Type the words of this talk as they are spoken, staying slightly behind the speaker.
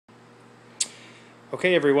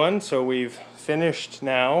Okay everyone, so we've finished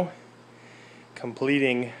now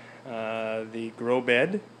completing the grow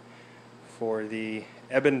bed for the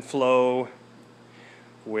ebb and flow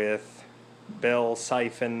with Bell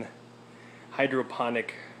Siphon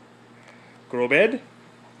hydroponic grow bed.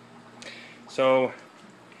 So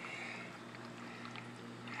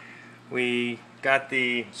we got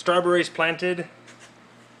the strawberries planted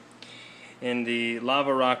in the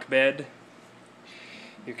lava rock bed.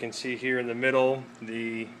 You can see here in the middle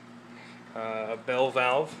the bell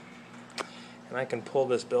valve, and I can pull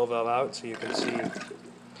this bell valve out so you can see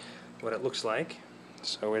what it looks like.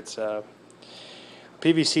 So it's a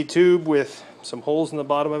PVC tube with some holes in the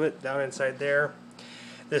bottom of it down inside there.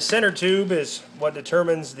 The center tube is what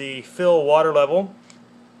determines the fill water level.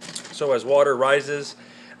 So as water rises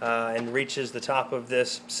and reaches the top of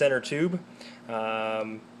this center tube,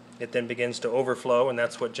 it then begins to overflow, and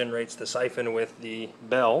that's what generates the siphon with the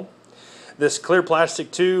bell. This clear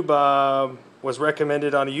plastic tube was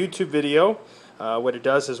recommended on a YouTube video. What it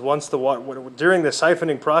does is during the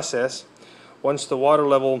siphoning process, once the water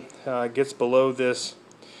level gets below this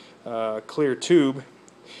clear tube,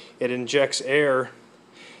 it injects air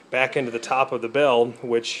back into the top of the bell,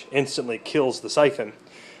 which instantly kills the siphon.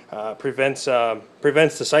 Prevents the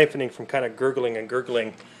siphoning from kind of gurgling and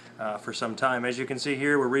gurgling for some time. As you can see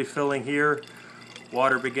here, we're refilling here.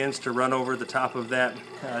 Water begins to run over the top of that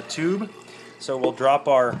tube. So we'll drop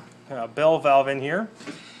our bell valve in here,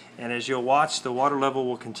 and as you'll watch, the water level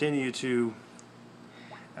will continue to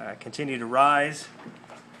rise.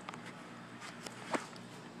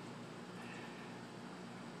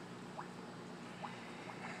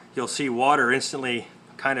 You'll see water instantly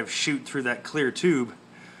kind of shoot through that clear tube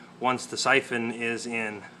once the siphon is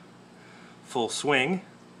in full swing.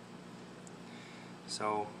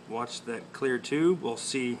 So watch that clear tube. We'll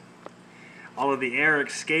see all of the air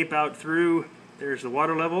escape out through. There's the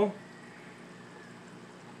water level,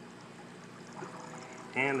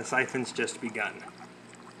 and the siphon's just begun.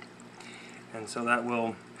 And so that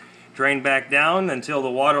will drain back down until the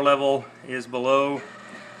water level is below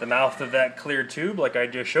the mouth of that clear tube like I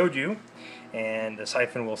just showed you, and the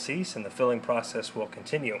siphon will cease and the filling process will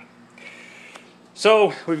continue.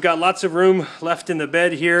 So we've got lots of room left in the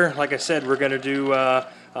bed here. Like I said, we're going to do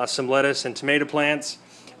some lettuce and tomato plants,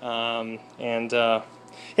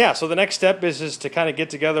 yeah, so the next step is to kind of get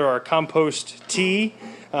together our compost tea,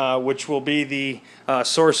 which will be the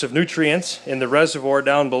source of nutrients in the reservoir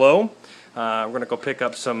down below. We're going to go pick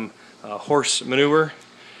up some horse manure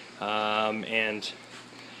and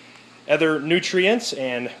other nutrients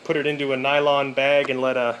and put it into a nylon bag and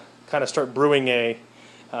kind of start brewing a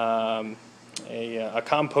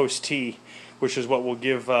compost tea, which is what will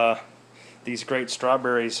give these great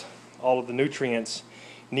strawberries all of the nutrients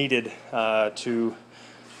needed to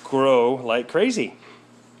grow like crazy.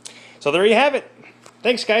 So there you have it.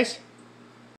 Thanks, guys.